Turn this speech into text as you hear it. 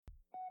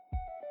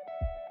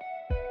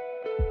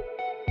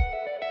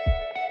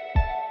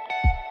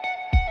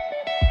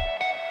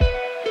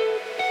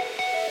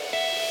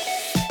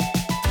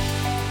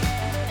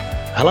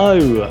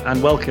Hello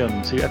and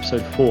welcome to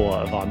episode 4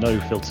 of our No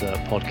Filter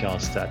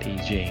podcast at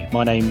EG.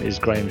 My name is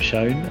Graham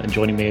Schoen and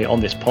joining me on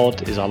this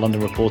pod is our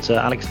London reporter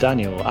Alex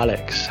Daniel.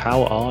 Alex,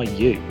 how are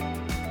you?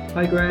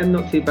 Hi Graham,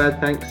 not too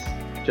bad thanks.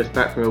 Just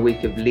back from a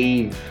week of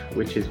leave,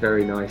 which is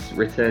very nice,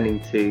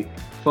 returning to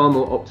far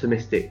more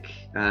optimistic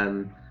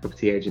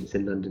property agents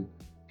in London.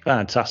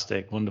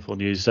 Fantastic, wonderful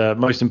news.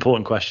 Most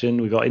important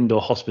question, we've got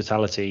indoor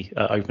hospitality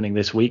opening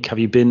this week. Have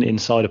you been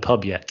inside a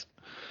pub yet?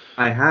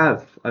 I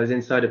have. I was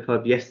inside a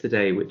pub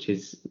yesterday, which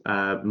is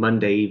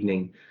Monday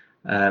evening,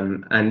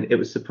 and it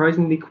was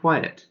surprisingly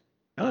quiet.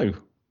 Oh,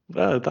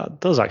 that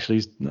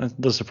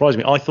does surprise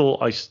me. I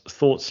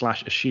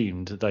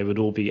thought/assumed they would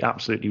all be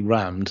absolutely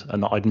rammed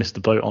and that I'd missed the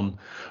boat on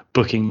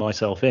booking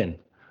myself in.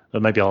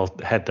 But maybe I'll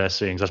head there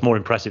soon. That's more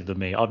impressive than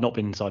me. I've not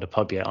been inside a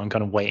pub yet. I'm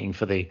kind of waiting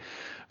for the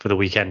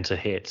weekend to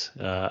hit,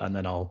 and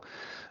then I'll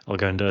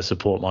go and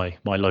support my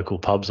local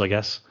pubs, I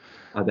guess.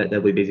 I bet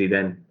they'll be busy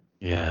then.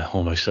 Yeah,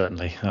 almost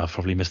certainly. I've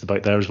probably missed the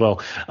boat there as well.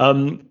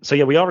 So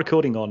yeah, we are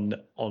recording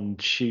on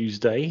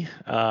Tuesday,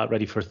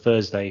 ready for a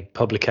Thursday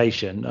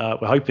publication.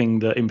 We're hoping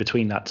that in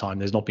between that time,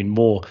 there's not been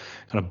more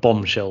kind of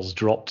bombshells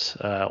dropped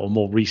or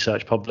more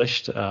research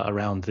published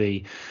around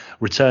the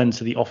return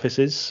to the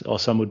offices, or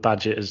some would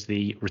badge it as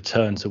the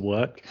return to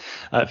work.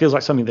 It feels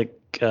like something that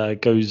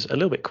goes a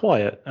little bit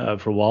quiet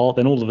for a while,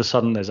 then all of a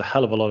sudden there's a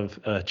hell of a lot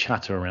of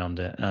chatter around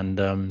it,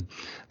 and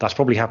that's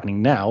probably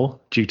happening now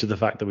due to the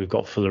fact that we've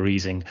got fuller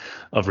easing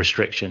of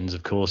restrictions,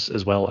 of course,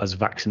 as well as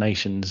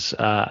vaccinations,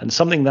 and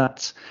something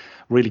that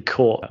really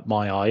caught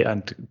my eye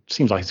and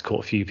seems like it's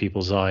caught a few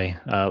people's eye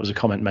was a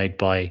comment made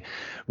by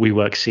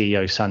WeWork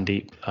CEO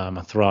Sandeep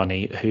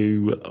Mathrani,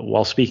 who,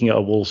 while speaking at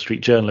a Wall Street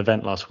Journal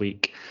event last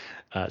week,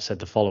 said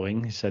the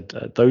following. He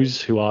said,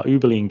 those who are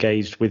uberly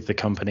engaged with the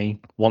company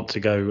want to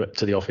go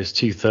to the office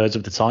 2/3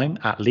 of the time,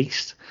 at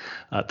least.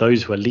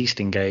 Those who are least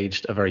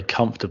engaged are very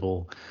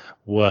comfortable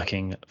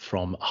working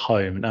from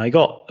home. Now, he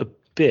got a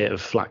bit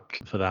of flack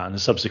for that and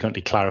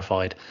subsequently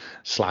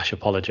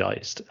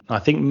clarified/apologized. I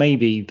think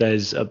maybe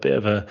there's a bit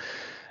of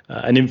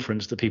an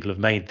inference that people have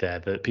made there,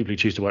 that people who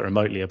choose to work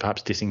remotely are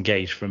perhaps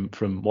disengaged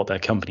from what their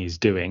company is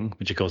doing,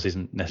 which of course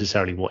isn't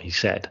necessarily what he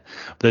said.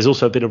 But there's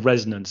also a bit of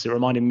resonance. It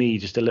reminded me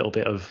just a little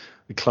bit of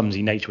the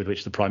clumsy nature with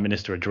which the Prime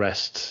Minister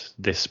addressed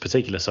this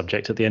particular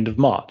subject at the end of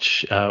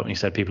March, when he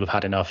said people have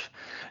had enough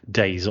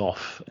days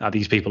off. Now,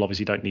 these people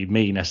obviously don't need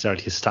me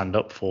necessarily to stand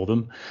up for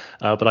them,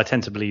 but I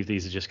tend to believe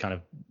these are just kind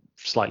of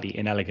slightly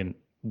inelegant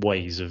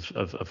ways of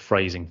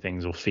phrasing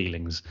things or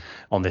feelings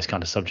on this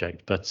kind of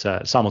subject. But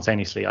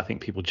simultaneously, I think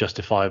people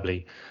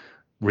justifiably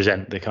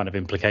resent the kind of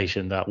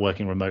implication that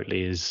working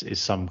remotely is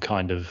some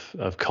kind of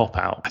cop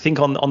out. I think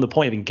on the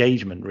point of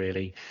engagement,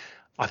 really,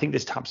 I think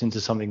this taps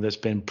into something that's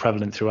been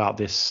prevalent throughout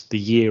the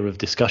year of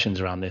discussions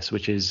around this,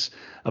 which is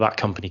about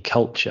company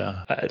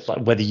culture. Like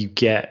whether you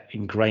get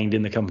ingrained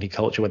in the company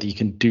culture, whether you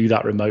can do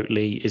that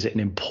remotely. Is it an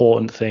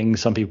important thing?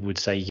 Some people would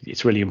say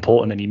it's really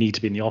important and you need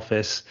to be in the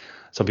office.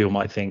 Some people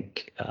might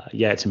think,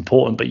 yeah, it's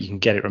important, but you can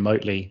get it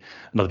remotely.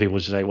 And other people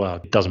would say, well,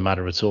 it doesn't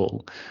matter at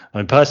all. I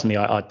mean, personally,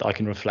 I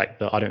can reflect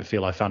that I don't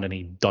feel I found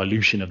any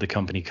dilution of the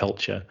company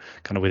culture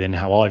kind of within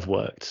how I've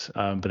worked.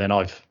 But then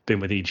I've been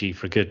with EG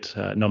for a good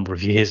number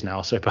of years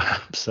now. So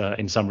perhaps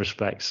in some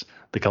respects,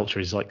 the culture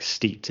is like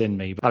steeped in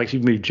me. But Alex,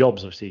 you've moved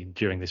jobs, obviously,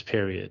 during this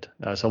period.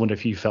 So I wonder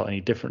if you felt any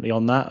differently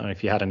on that, and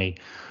if you had any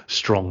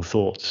strong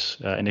thoughts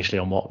initially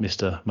on what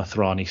Mr.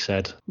 Mathrani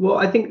said. Well,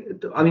 I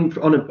mean,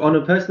 on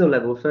a personal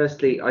level,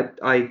 firstly,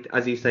 I,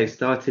 as you say,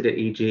 started at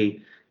EG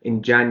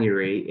in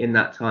January. In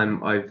that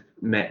time, I've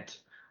met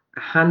a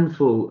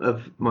handful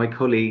of my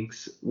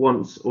colleagues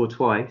once or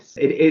twice.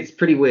 It's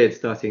pretty weird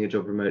starting a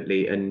job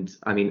remotely. And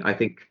I mean, I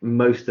think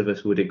most of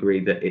us would agree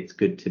that it's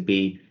good to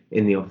be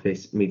in the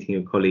office, meeting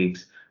your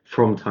colleagues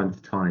from time to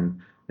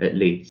time, at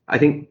least. I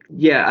think,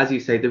 yeah, as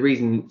you say, the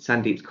reason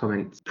Sandeep's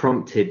comments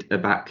prompted a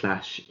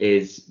backlash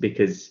is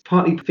because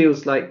partly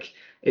feels like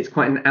it's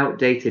quite an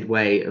outdated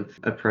way of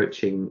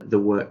approaching the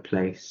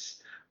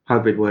workplace.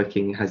 Hybrid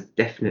working has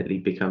definitely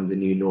become the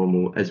new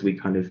normal as we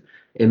kind of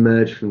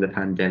emerge from the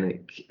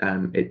pandemic.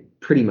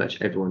 Pretty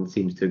much everyone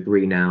seems to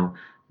agree now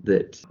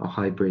that a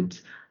hybrid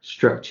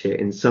structure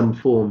in some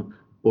form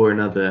or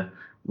another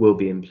will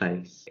be in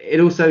place.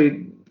 It also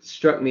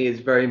struck me as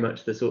very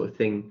much the sort of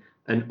thing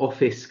an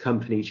office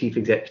company chief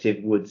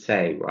executive would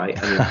say, right?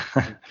 I mean,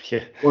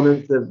 yeah.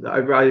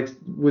 I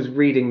was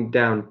reading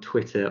down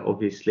Twitter,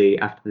 obviously,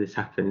 after this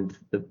happened,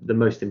 the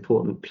most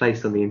important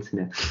place on the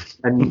internet,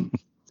 and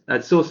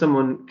I saw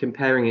someone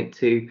comparing it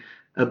to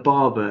a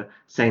barber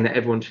saying that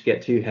everyone should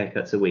get 2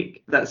 haircuts a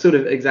week. That's sort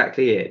of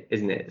exactly it,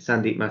 isn't it?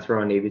 Sandeep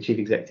Mathrani, the chief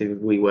executive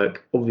of WeWork,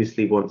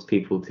 obviously wants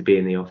people to be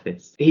in the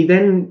office. He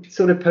then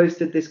sort of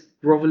posted this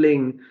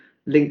groveling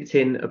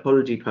LinkedIn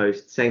apology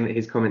post saying that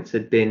his comments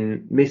had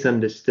been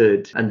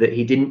misunderstood and that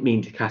he didn't mean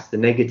to cast a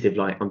negative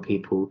light on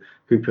people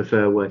who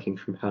prefer working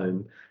from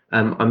home.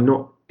 I'm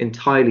not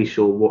entirely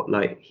sure what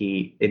light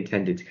he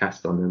intended to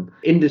cast on them.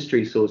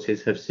 Industry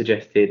sources have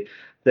suggested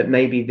that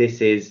maybe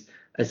this is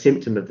a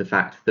symptom of the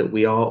fact that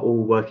we are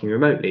all working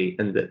remotely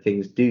and that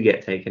things do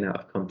get taken out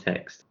of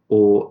context.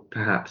 Or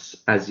perhaps,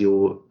 as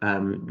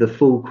the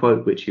full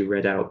quote which you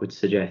read out would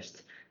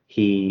suggest,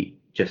 he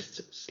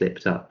just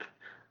slipped up.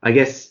 I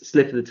guess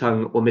slip of the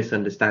tongue or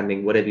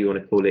misunderstanding, whatever you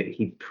want to call it,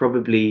 he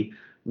probably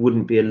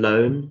wouldn't be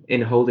alone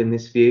in holding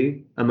this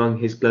view among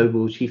his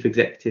global chief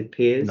executive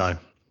peers. No.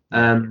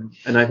 And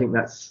I think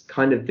that's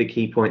kind of the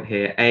key point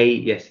here. A,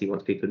 yes, he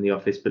wants people in the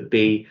office, but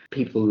B,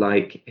 people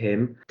like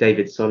him,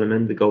 David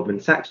Solomon, the Goldman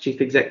Sachs chief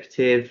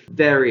executive,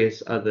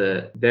 various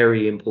other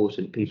very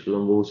important people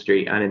on Wall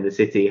Street and in the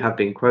city have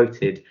been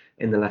quoted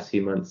in the last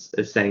few months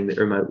as saying that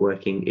remote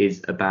working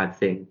is a bad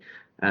thing.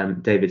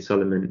 David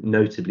Solomon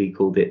notably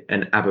called it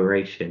an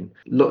aberration.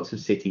 Lots of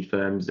city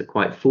firms are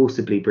quite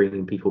forcibly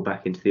bringing people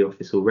back into the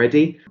office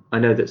already. I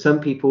know that some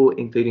people,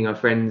 including our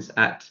friends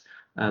at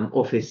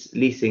office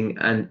leasing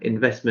and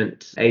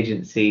investment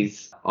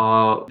agencies,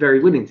 are very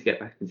willing to get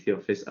back into the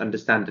office.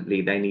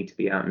 Understandably, they need to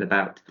be out and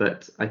about,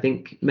 but I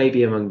think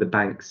maybe among the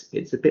banks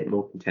it's a bit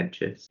more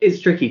contentious. It's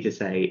tricky to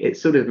say.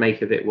 It's sort of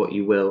make of it what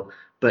you will,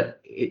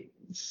 but it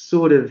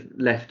sort of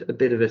left a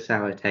bit of a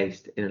sour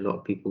taste in a lot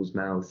of people's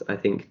mouths, I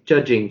think,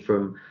 judging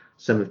from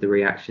some of the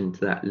reaction to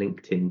that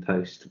LinkedIn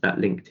post, that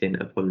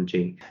LinkedIn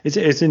apology. It's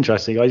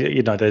interesting.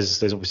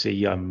 There's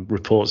obviously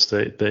reports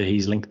that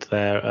he's linked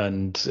there,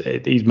 and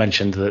he's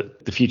mentioned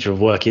that the future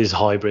of work is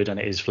hybrid and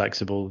it is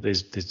flexible.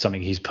 There's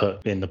something he's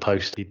put in the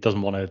post. He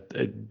doesn't want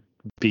to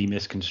be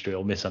misconstrued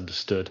or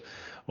misunderstood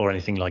or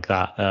anything like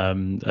that.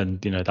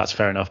 And that's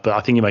fair enough. But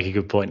I think you make a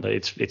good point that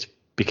it's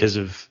because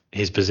of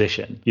his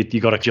position.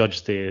 You got to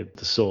judge the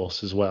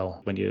source as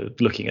well when you're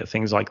looking at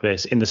things like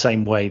this, in the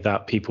same way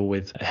that people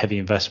with heavy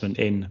investment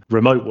in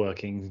remote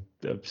working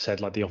have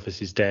said like the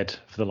office is dead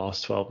for the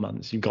last 12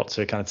 months. You've got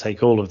to kind of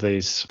take all of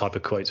these type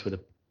of quotes with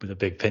a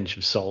big pinch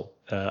of salt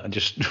and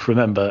just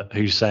remember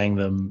who's saying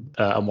them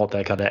and what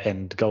their kind of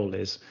end goal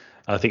is.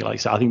 I think, like I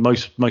said, I think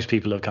most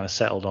people have kind of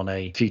settled on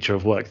a future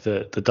of work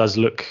that does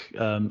look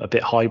a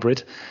bit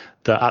hybrid,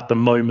 that at the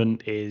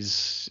moment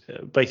is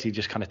basically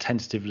just kind of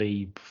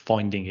tentatively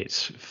finding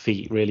its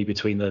feet really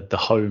between the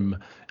home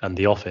and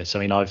the office. I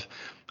mean, I've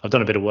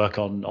done a bit of work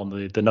on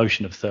the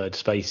notion of third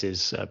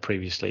spaces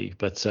previously,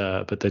 but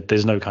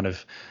there's no kind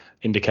of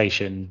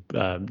indication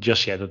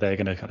just yet that they're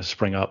going to kind of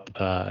spring up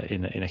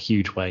in a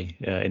huge way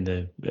in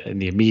the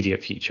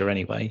immediate future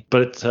anyway.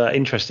 But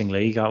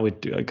interestingly, we're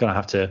going to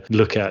have to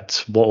look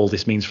at what all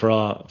this means for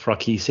our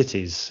key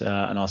cities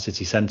and our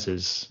city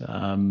centres,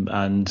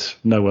 and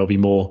nowhere will be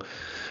more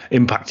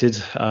impacted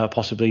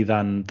possibly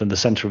than the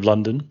centre of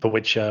London, for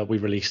which we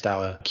released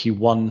our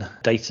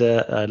Q1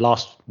 data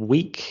last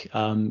week.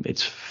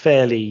 It's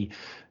fairly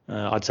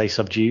I'd say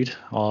subdued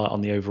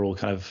on the overall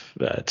kind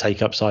of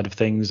take-up side of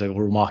things,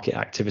 overall market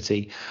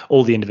activity.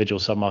 All the individual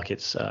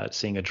submarkets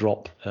seeing a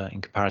drop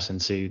in comparison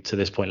to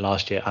this point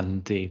last year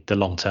and the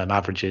long-term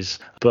averages.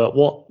 But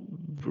what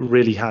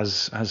really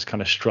has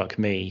kind of struck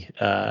me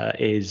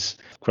is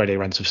Grade A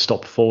rents have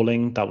stopped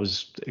falling. That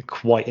was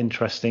quite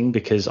interesting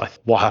because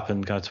what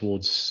happened kind of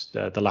towards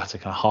the latter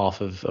kind of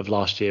half of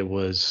last year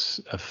was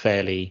a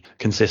fairly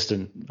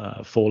consistent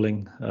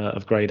falling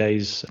of Grade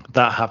A's.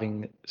 That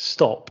having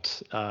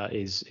stopped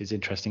is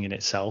interesting in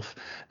itself.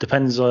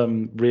 Depends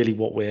on really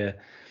what we're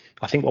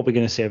going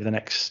to see over the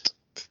next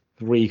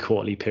 3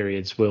 quarterly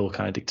periods will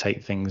kind of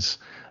dictate things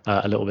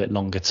a little bit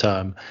longer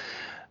term.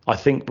 I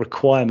think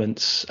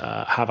requirements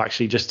have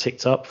actually just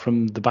ticked up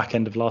from the back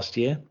end of last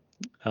year.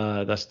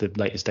 That's the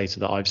latest data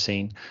that I've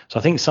seen. So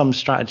I think some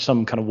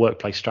kind of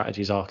workplace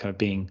strategies are kind of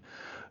being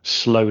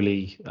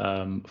slowly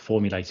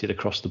formulated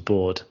across the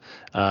board,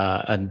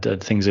 and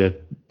things are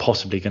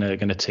possibly going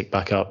to tick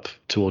back up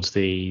towards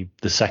the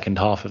second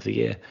half of the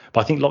year.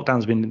 But I think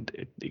lockdown's been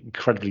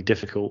incredibly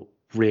difficult,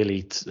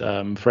 really,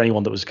 for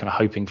anyone that was kind of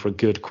hoping for a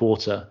good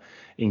quarter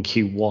in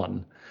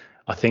Q1.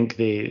 I think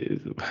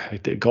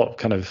it got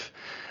kind of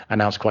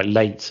announced quite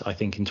late, I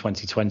think, in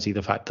 2020,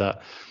 the fact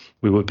that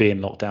we would be in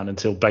lockdown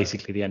until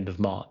basically the end of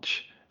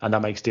March. And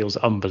that makes deals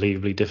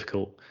unbelievably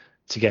difficult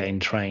to get in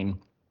train.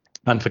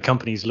 And for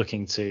companies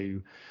looking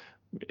to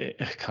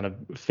kind of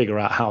figure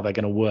out how they're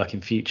going to work in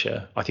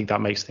future, I think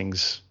that makes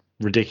things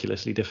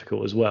ridiculously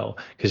difficult as well.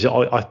 Because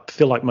I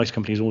feel like most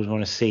companies always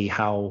want to see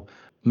how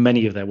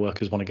many of their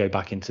workers want to go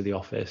back into the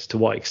office, to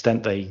what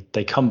extent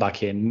they come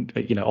back in,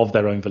 of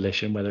their own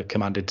volition, whether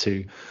commanded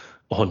to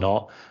or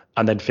not,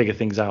 and then figure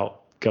things out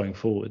going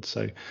forward.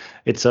 So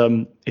it's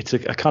a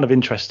kind of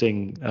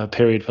interesting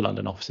period for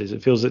London offices.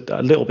 It feels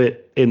a little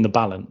bit in the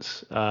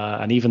balance,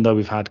 and even though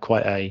we've had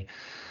quite a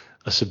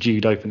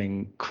subdued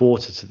opening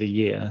quarter to the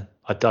year,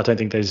 I don't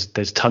think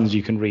there's tons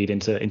you can read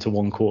into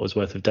one quarter's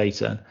worth of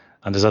data,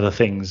 and there's other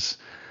things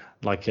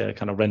like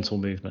kind of rental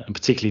movement and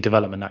particularly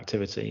development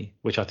activity,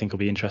 which I think will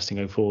be interesting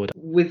going forward.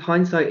 With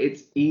hindsight,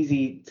 it's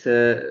easy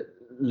to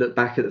look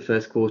back at the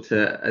first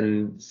quarter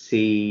and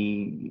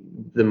see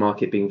the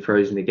market being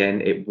frozen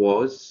again. It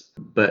was,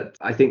 but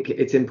I think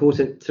it's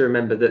important to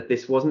remember that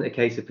this wasn't a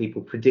case of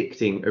people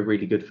predicting a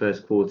really good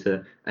first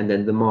quarter and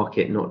then the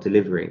market not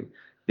delivering.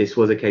 this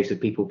was a case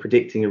of people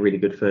predicting a really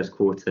good first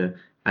quarter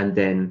and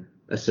then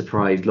a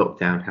surprise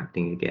lockdown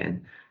happening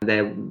again.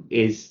 There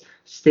is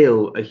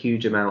still a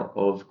huge amount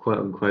of quote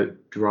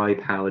unquote dry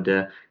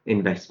powder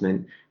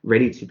investment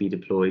ready to be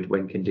deployed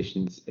when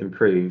conditions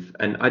improve.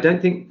 And I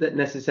don't think that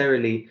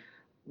necessarily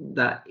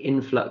that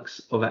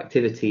influx of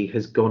activity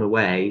has gone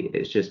away,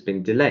 it's just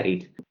been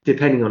delayed.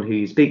 Depending on who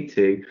you speak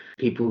to,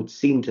 people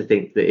seem to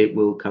think that it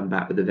will come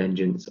back with a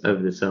vengeance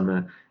over the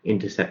summer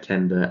into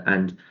September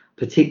and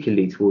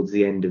particularly towards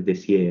the end of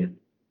this year.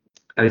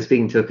 I was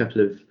speaking to a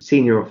couple of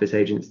senior office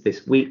agents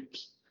this week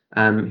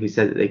who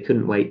said that they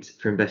couldn't wait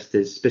for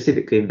investors,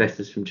 specifically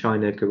investors from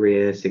China,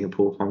 Korea,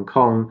 Singapore, Hong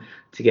Kong,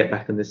 to get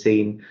back on the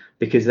scene,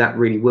 because that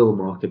really will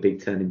mark a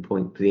big turning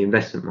point for the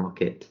investment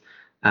market.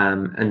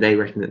 And they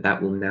reckon that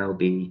that will now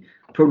be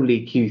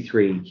probably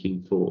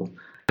Q3, Q4.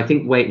 I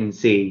think wait and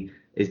see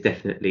is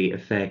definitely a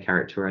fair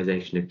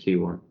characterization of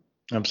Q1.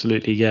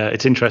 Absolutely, yeah.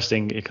 It's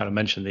interesting. You kind of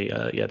mentioned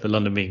the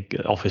London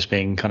office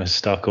being kind of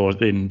stuck or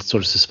in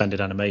sort of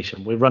suspended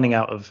animation. We're running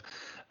out of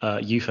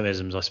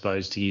euphemisms, I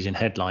suppose, to use in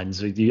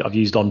headlines. I've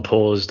used on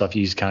paused. I've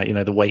used kind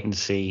of the wait and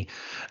see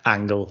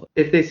angle.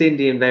 If this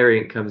Indian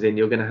variant comes in,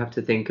 you're going to have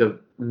to think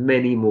of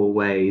many more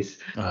ways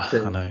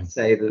to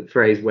say the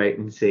phrase wait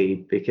and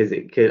see, because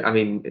it could. I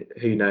mean,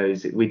 who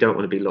knows? We don't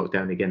want to be locked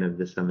down again over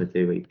the summer,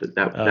 do we? But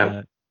that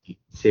would be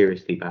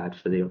seriously bad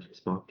for the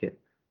office market.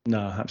 No,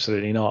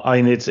 absolutely not.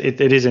 I mean, it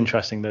is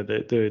interesting that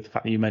the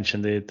fact that you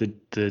mentioned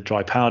the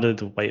dry powder,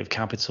 the weight of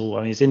capital.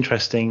 I mean, it's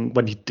interesting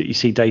when you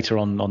see data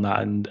on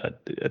that, and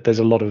there's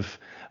a lot of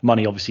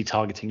money obviously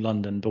targeting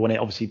London, but when it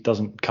obviously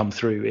doesn't come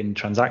through in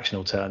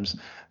transactional terms,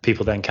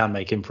 people then can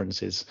make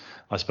inferences,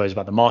 I suppose,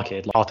 about the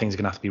market. Like, are things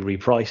going to have to be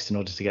repriced in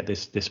order to get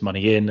this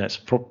money in? That's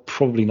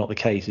probably not the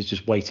case. It's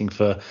just waiting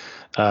for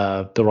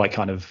the right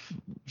kind of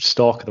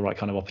stock, the right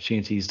kind of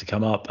opportunities to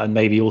come up, and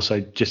maybe also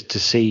just to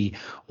see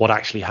what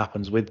actually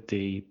happens with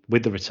the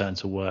return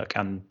to work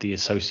and the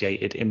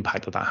associated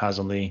impact that has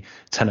on the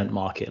tenant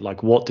market.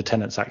 Like, what do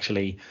tenants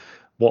actually,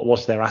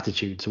 what's their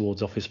attitude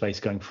towards office space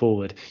going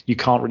forward? You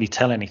can't really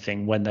tell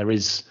anything when there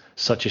is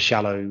such a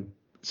shallow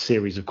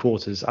series of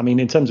quarters. I mean,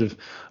 in terms of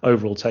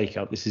overall take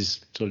up, this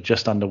is sort of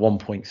just under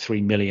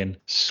 1.3 million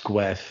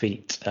square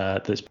feet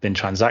that's been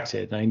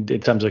transacted. I mean,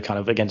 in terms of kind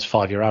of against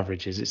 5-year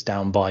averages, it's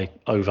down by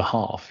over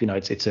half. You know,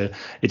 it's an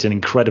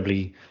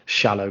incredibly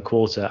shallow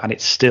quarter, and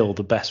it's still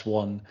the best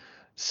one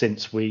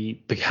since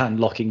we began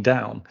locking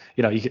down.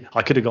 You know,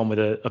 I could have gone with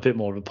a bit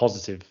more of a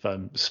positive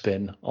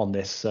spin on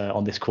this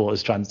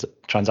quarter's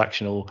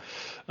transactional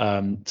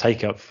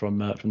take up from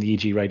the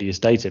EG Radius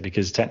data,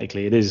 because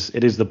technically it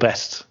is the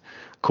best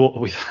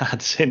quarter we've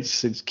had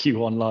since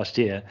Q1 last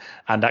year,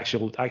 and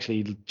actually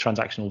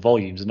transactional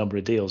volumes, the number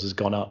of deals has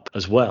gone up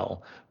as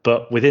well.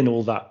 But within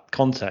all that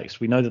context,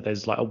 we know that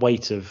there's like a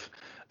weight of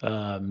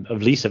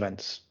lease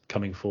events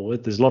coming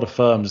forward. There's a lot of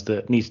firms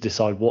that need to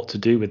decide what to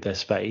do with their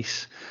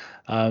space.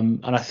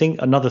 And I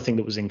think another thing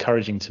that was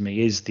encouraging to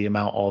me is the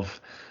amount of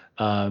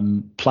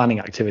planning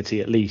activity,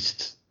 at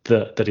least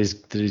that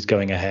is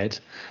going ahead.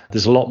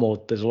 There's a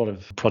lot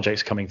of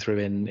projects coming through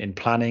in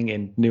planning,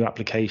 in new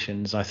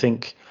applications. I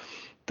think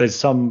there's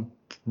some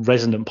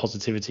resonant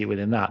positivity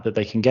within that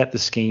they can get the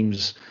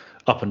schemes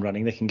up and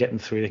running, they can get them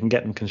through, they can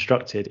get them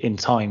constructed in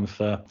time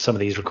for some of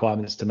these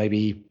requirements to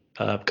maybe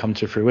come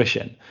to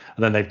fruition.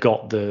 And then they've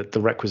got the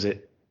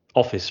requisite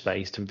office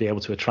space to be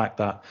able to attract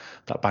that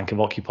bank of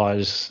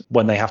occupiers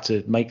when they have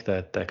to make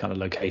their kind of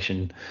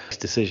location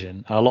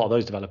decision. And a lot of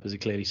those developers are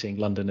clearly seeing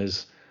London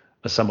as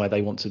somewhere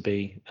they want to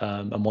be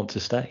and want to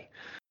stay.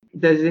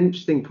 There's an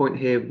interesting point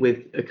here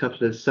with a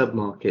couple of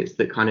sub-markets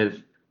that kind of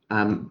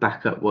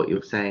back up what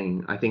you're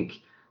saying. I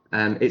think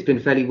it's been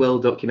fairly well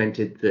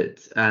documented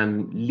that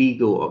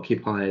legal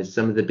occupiers,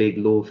 some of the big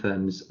law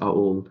firms, are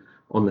all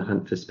on the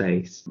hunt for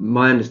space.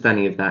 My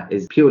understanding of that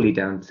is purely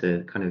down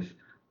to kind of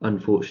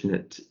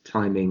unfortunate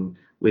timing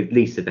with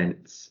lease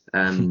events.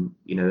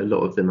 You know, a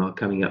lot of them are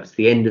coming up to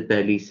the end of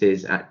their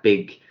leases at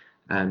big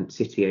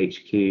city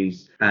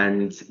HQs,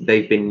 and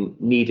they've been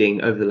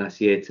needing over the last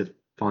year to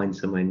find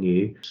somewhere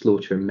new.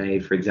 Slaughter and May,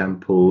 for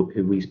example,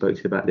 who we spoke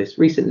to about this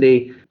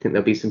recently, I think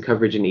there'll be some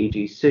coverage in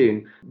EG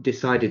soon,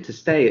 decided to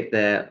stay at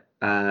their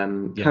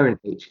current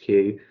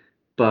HQ,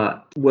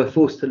 but were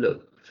forced to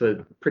look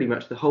for pretty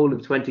much the whole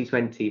of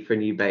 2020 for a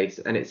new base.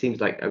 And it seems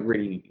like a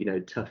really,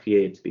 tough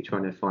year to be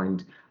trying to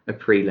find a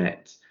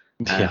pre-let.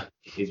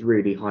 Is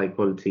really high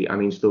quality. I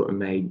mean, Slaughter and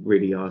May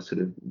really are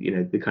sort of,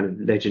 the kind of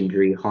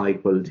legendary high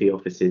quality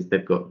offices.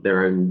 They've got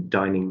their own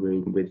dining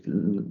room with,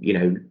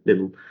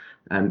 little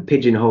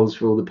pigeonholes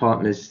for all the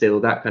partners still,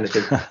 that kind of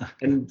thing.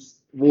 And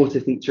water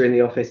feature in the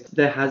office.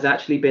 There has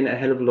actually been a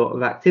hell of a lot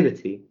of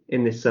activity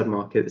in this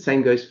submarket. The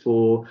same goes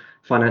for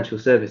financial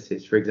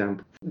services, for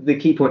example. The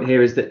key point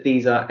here is that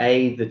these are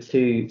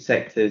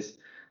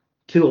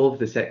two of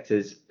the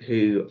sectors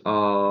who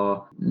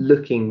are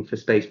looking for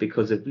space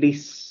because of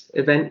lease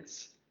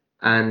events,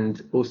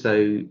 and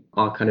also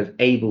are kind of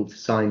able to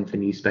sign for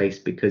new space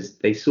because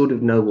they sort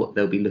of know what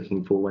they'll be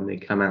looking for when they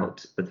come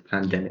out of the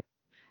pandemic.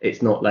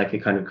 It's not like a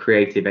kind of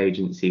creative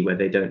agency where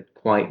they don't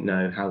quite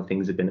know how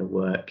things are going to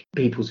work.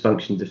 People's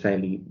functions are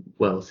fairly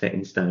well set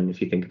in stone.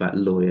 If you think about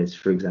lawyers,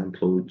 for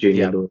example,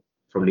 junior Yeah. lawyers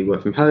probably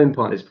work from home,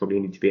 partners probably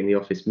need to be in the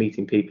office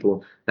meeting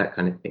people, that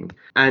kind of thing.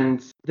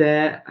 And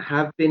there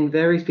have been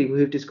various people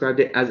who've described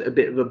it as a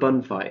bit of a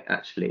bun fight,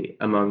 actually,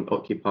 among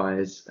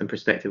occupiers and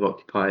prospective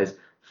occupiers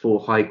for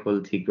high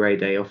quality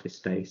grade A office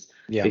space.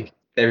 Yeah. Because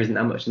there isn't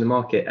that much in the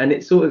market. And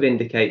it sort of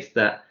indicates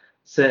that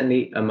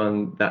certainly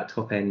among that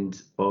top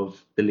end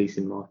of the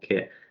leasing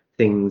market,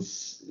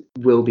 things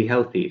will be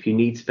healthy. If you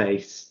need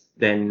space,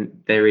 then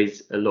there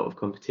is a lot of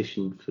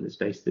competition for the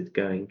space that's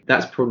going.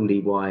 That's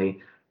probably why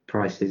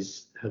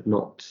prices have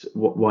not,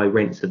 why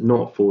rents have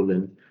not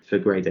fallen for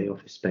grade A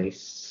office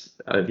space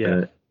over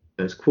the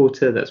first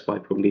quarter. That's why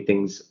probably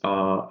things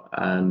are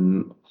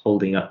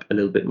holding up a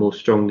little bit more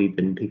strongly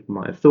than people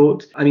might have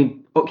thought. I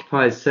mean,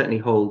 occupiers certainly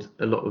hold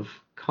a lot of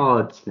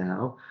cards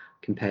now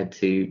compared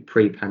to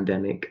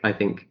pre-pandemic. I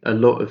think a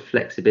lot of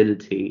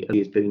flexibility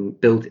is being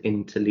built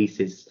into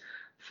leases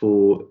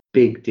for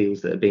big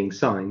deals that are being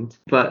signed.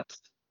 But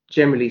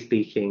generally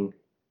speaking,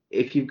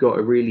 if you've got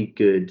a really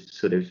good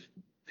sort of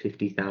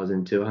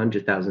 50,000 to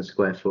 100,000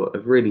 square foot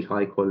of really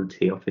high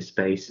quality office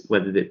space,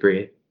 whether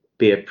it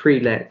be a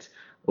pre-let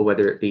or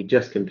whether it be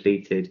just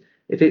completed,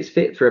 if it's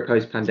fit for a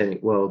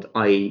post-pandemic world,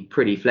 i.e.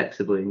 pretty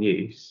flexible in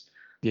use,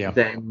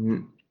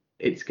 then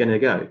it's going to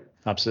go.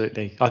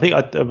 Absolutely. I think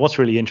what's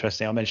really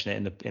interesting, I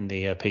mentioned it in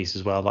the piece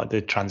as well, like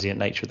the transient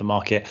nature of the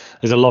market.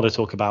 There's a lot of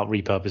talk about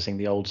repurposing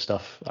the old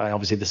stuff.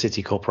 Obviously, the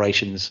city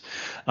corporation's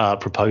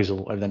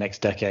proposal over the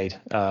next decade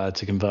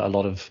to convert a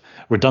lot of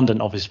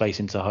redundant office space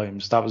into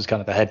homes. That was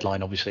kind of the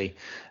headline, obviously,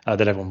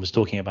 that everyone was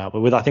talking about.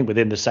 But I think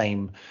within the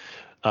same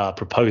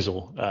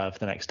proposal for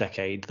the next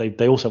decade,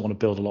 they also want to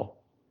build a lot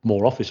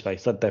more office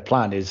space. That their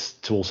plan is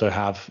to also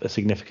have a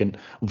significant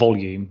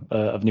volume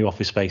of new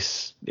office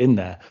space in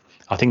there.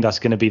 I think that's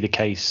going to be the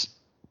case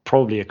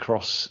probably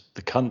across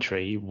the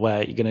country,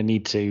 where you're going to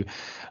need to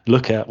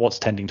look at what's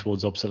tending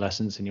towards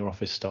obsolescence in your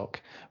office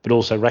stock, but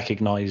also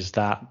recognize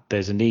that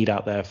there's a need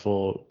out there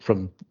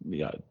from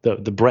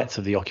the breadth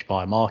of the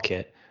occupier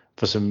market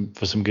for some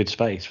good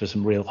space, for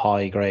some real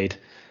high grade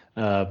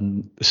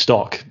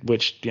stock,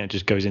 which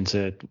just goes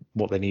into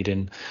what they need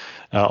in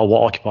or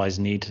what occupiers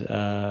need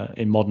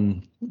in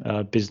modern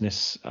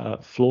business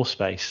floor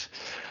space.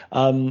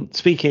 We'll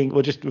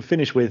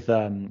finish with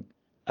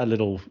a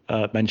little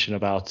mention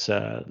about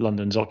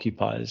London's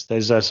occupiers.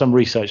 There's some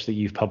research that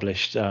you've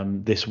published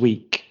this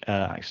week.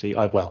 Actually,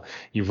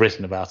 you've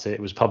written about it. It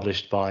was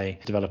published by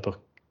developer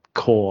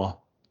Core.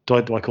 Do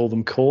I call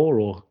them Core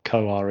or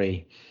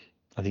Co-RE?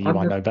 I think you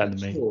might know better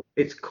than me.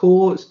 It's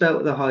Core spelled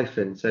with a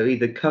hyphen, so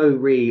either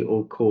Co-RE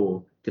or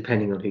Core,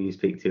 depending on who you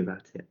speak to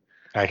about it.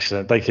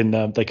 Excellent. They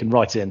can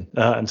write in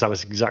and tell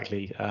us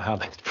exactly how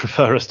they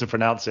prefer us to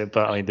pronounce it,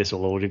 but I mean, this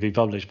will already be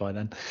published by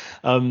then.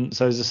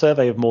 So there's a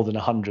survey of more than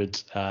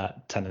 100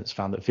 tenants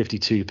found that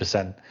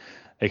 52%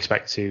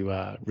 expect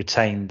to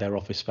retain their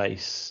office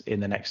space in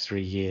the next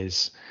 3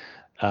 years.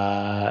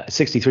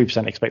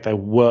 63% expect their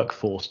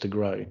workforce to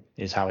grow,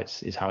 is how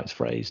it's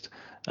phrased.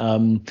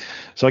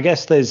 So I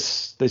guess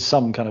there's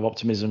some kind of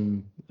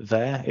optimism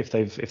there if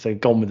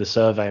they've gone with the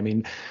survey. I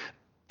mean,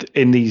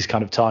 in these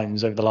kind of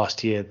times over the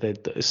last year,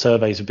 the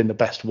surveys have been the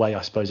best way,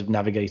 I suppose, of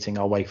navigating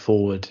our way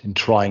forward and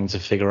trying to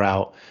figure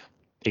out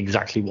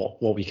exactly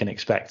what we can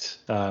expect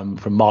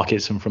from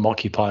markets and from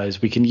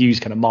occupiers. We can use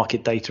kind of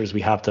market data as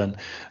we have done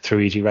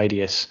through EG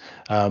Radius,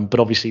 but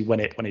obviously when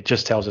it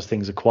just tells us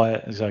things are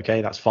quiet, it's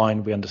okay, that's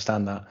fine, we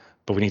understand that,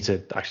 but we need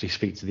to actually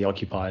speak to the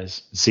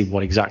occupiers and see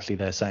what exactly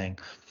they're saying.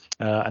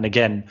 And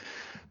again,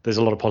 there's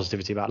a lot of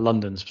positivity about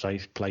London's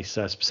place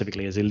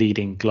specifically as a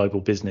leading global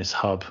business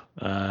hub.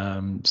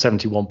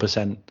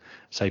 71%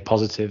 say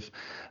positive,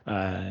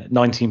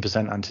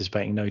 19%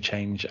 anticipating no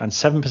change, and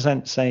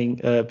 7% saying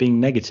being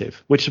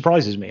negative, which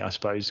surprises me, I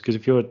suppose, because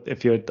if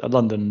you're a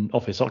London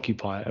office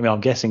occupier, I mean,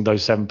 I'm guessing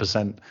those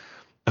 7%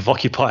 of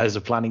occupiers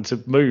are planning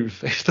to move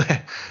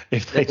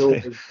There's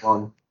always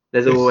one.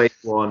 There's always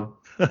one.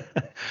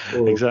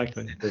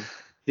 Exactly.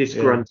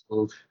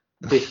 Disgruntled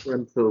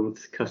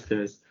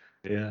customers.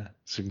 Yeah,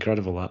 it's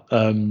incredible that.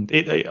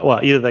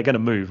 Either they're going to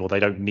move or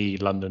they don't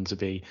need London to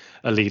be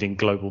a leading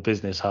global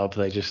business hub.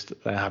 They're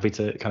happy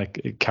to kind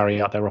of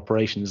carry out their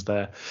operations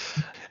there.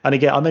 And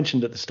again, I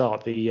mentioned at the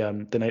start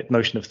the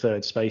notion of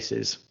third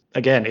spaces.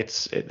 Again,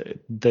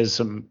 there's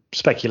some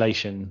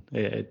speculation.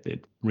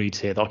 It reads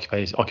here that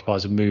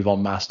occupiers will move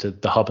en masse to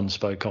the hub and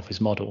spoke office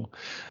model,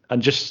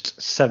 and just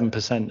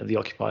 7% of the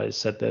occupiers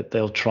said that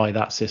they'll try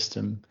that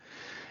system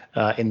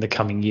in the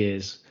coming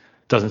years.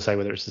 Doesn't say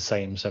whether it's the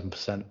same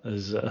 7%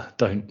 as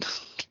don't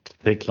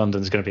think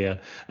London's going to be a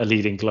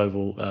leading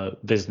global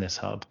business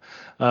hub.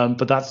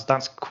 But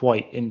that's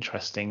quite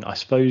interesting. I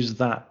suppose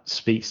that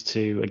speaks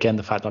to, again,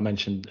 the fact I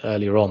mentioned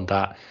earlier on,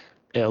 that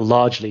it'll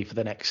largely for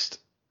the next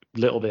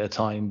little bit of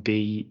time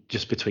be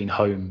just between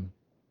home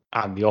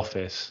and the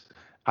office,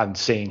 and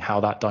seeing how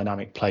that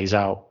dynamic plays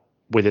out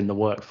within the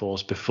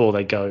workforce before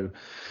they go,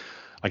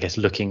 I guess,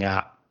 looking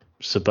at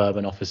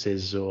suburban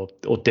offices or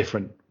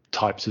different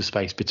types of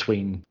space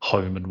between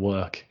home and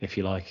work, if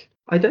you like.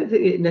 I don't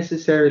think it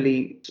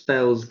necessarily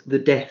spells the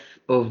death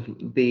of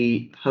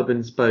the hub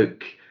and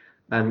spoke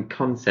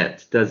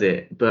concept, does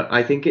it? But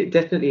I think it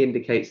definitely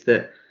indicates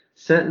that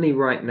certainly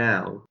right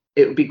now,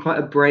 it would be quite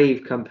a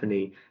brave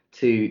company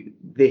to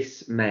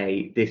this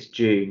May, this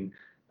June,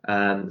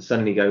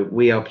 suddenly go,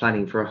 we are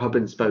planning for a hub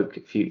and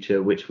spoke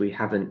future, which we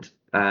haven't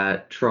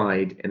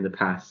tried in the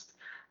past.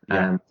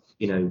 Yeah.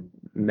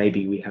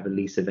 Maybe we have a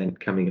lease event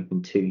coming up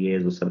in 2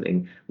 years or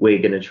something. We're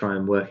going to try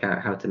and work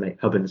out how to make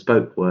hub and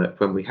spoke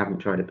work when we haven't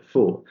tried it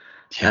before.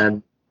 Yeah.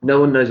 No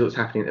one knows what's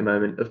happening at the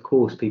moment. Of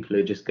course, people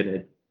are just going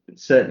to,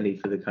 certainly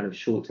for the kind of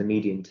short to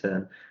medium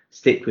term,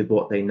 stick with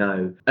what they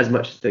know as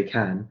much as they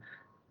can,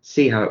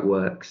 see how it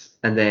works,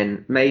 and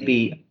then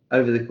maybe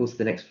over the course of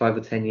the next 5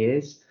 or 10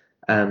 years,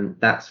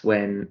 that's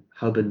when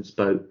hub and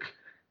spoke,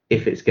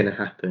 if it's going to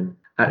happen,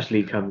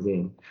 actually comes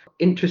in.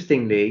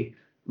 Interestingly,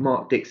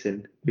 Mark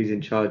Dixon, who's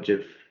in charge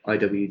of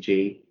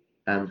IWG,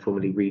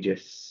 formerly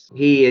Regis,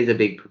 he is a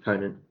big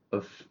proponent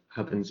of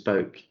hub and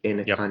spoke in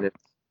a kind of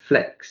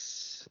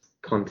flex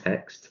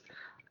context.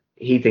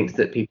 He thinks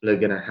that people are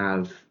going to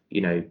have,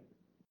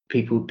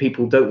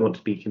 people don't want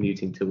to be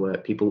commuting to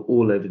work. People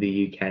all over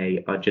the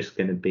UK are just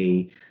going to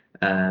be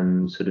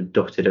sort of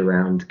dotted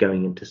around,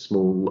 going into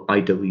small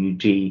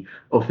IWG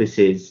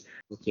offices,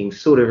 working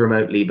sort of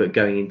remotely, but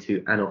going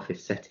into an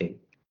office setting.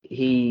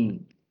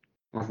 He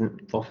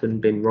hasn't often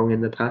been wrong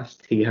in the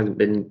past. He hasn't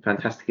been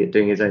fantastic at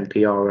doing his own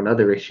PR on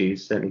other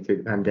issues, certainly through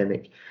the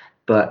pandemic.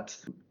 But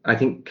I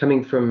think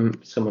coming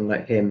from someone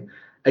like him,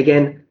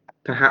 again,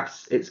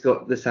 perhaps it's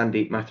got the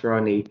Sandeep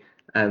Mathrani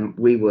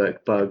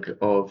WeWork bug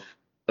of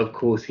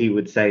course he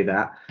would say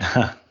that.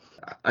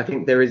 I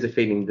think there is a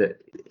feeling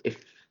that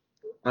if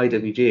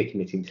IWG are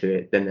committing to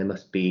it, then there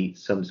must be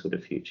some sort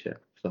of future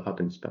for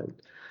hub and spoke.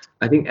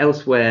 I think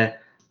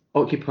elsewhere,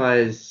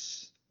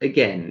 occupiers,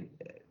 again,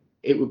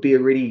 it would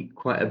be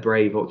quite a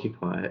brave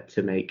occupier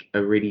to make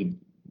a really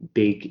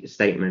big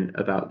statement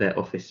about their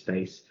office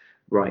space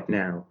right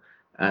now.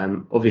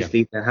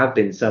 Obviously, there have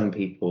been some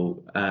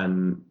people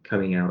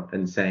coming out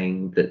and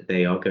saying that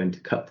they are going to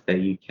cut their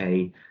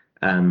UK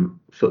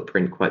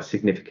footprint quite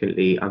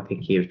significantly. I'm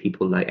thinking of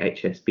people like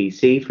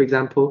HSBC, for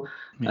example.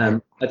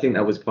 I think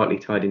that was partly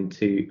tied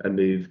into a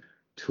move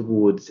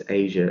towards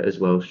Asia as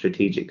well,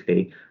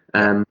 strategically.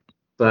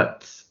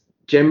 But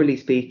generally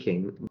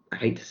speaking, I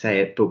hate to say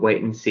it, but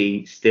wait and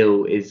see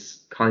still is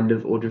kind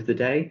of order of the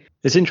day.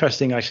 It's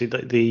interesting, actually,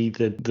 that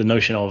the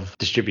notion of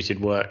distributed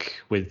work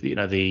with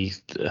the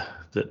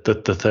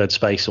third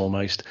space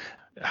almost,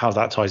 how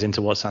that ties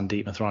into what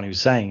Sandeep Mathrani was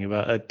saying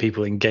about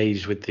people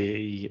engaged with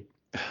the.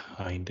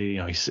 I mean,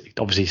 he's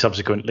obviously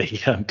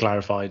subsequently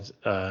clarified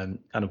and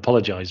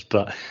apologized,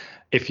 but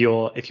if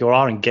you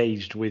are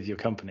engaged with your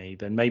company,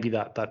 then maybe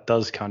that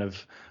does kind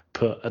of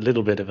put a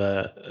little bit of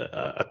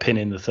a pin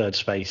in the third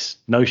space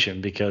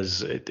notion,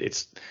 because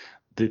it's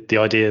the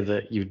idea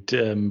that you'd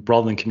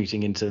rather than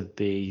commuting into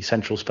the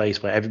central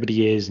space where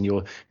everybody is and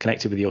you're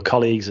connected with your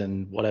colleagues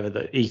and whatever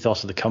the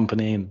ethos of the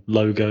company and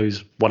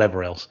logos,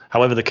 whatever else,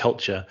 however the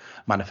culture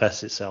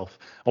manifests itself,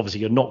 obviously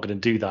you're not going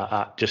to do that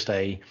at just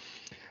a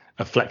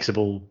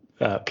flexible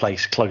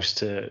place close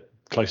to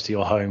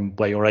your home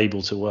where you're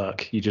able to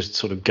work. You just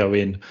sort of go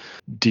in,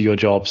 do your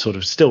job sort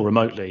of still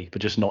remotely,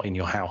 but just not in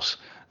your house.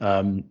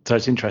 So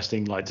it's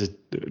interesting, like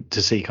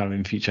to see kind of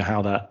in future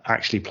how that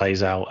actually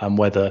plays out, and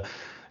whether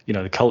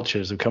the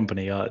cultures of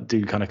company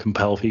do kind of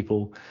compel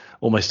people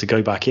almost to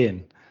go back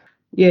in.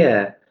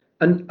 Yeah,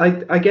 and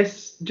I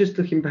guess just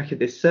looking back at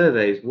this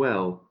survey as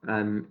well,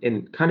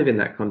 in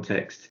that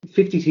context,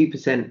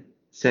 52%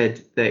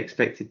 said they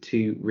expected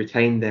to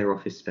retain their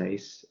office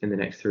space in the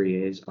next 3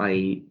 years,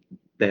 i.e.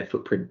 their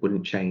footprint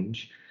wouldn't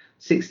change.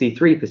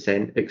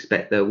 63%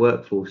 expect their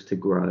workforce to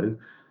grow.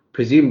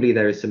 Presumably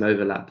there is some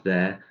overlap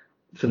there.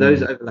 For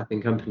those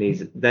overlapping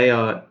companies, they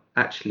are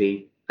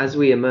actually, as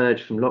we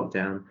emerge from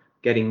lockdown,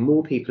 getting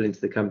more people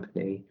into the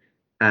company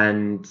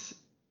and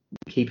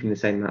keeping the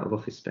same amount of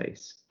office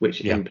space, which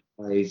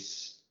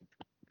implies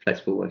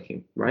flexible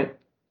working, right?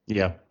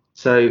 Yeah.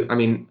 So, I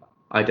mean,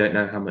 I don't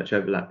know how much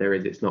overlap there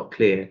is. It's not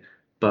clear.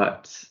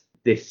 But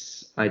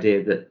this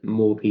idea that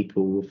more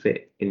people will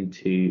fit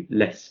into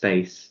less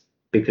space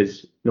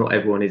because not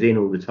everyone is in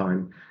all the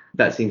time,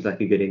 that seems like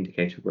a good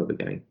indicator of where we're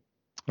going.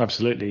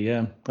 Absolutely,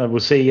 yeah. We'll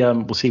see.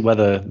 We'll see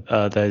whether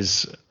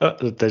there's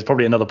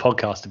probably another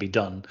podcast to be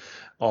done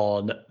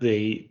on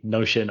the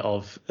notion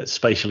of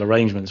spatial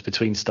arrangements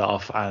between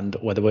staff, and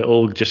whether we're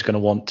all just going to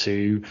want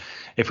to,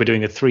 if we're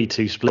doing a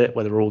 3-2 split,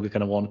 whether we're all going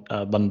to want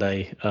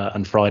Monday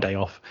and Friday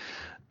off.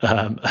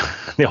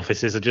 The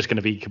offices are just going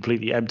to be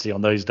completely empty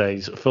on those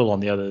days, full on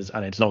the others,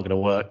 and it's not going to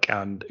work,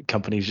 and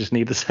companies just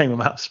need the same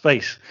amount of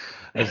space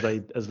as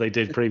they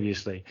did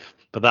previously.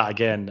 But that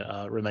again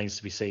remains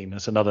to be seen.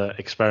 It's another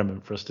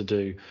experiment for us to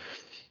do.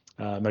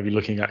 maybe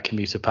looking at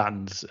commuter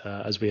patterns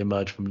as we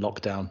emerge from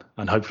lockdown,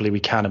 and hopefully we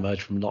can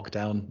emerge from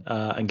lockdown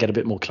and get a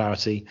bit more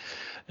clarity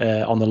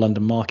on the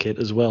London market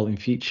as well in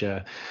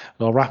future.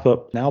 And I'll wrap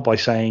up now by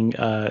saying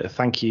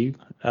thank you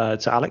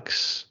to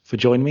Alex for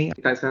joining me.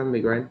 Thanks for having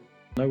me, Graham.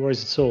 No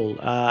worries at all.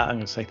 I'm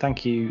going to say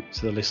thank you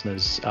to the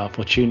listeners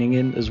for tuning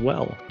in as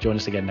well. Join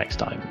us again next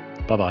time.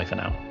 Bye-bye for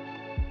now.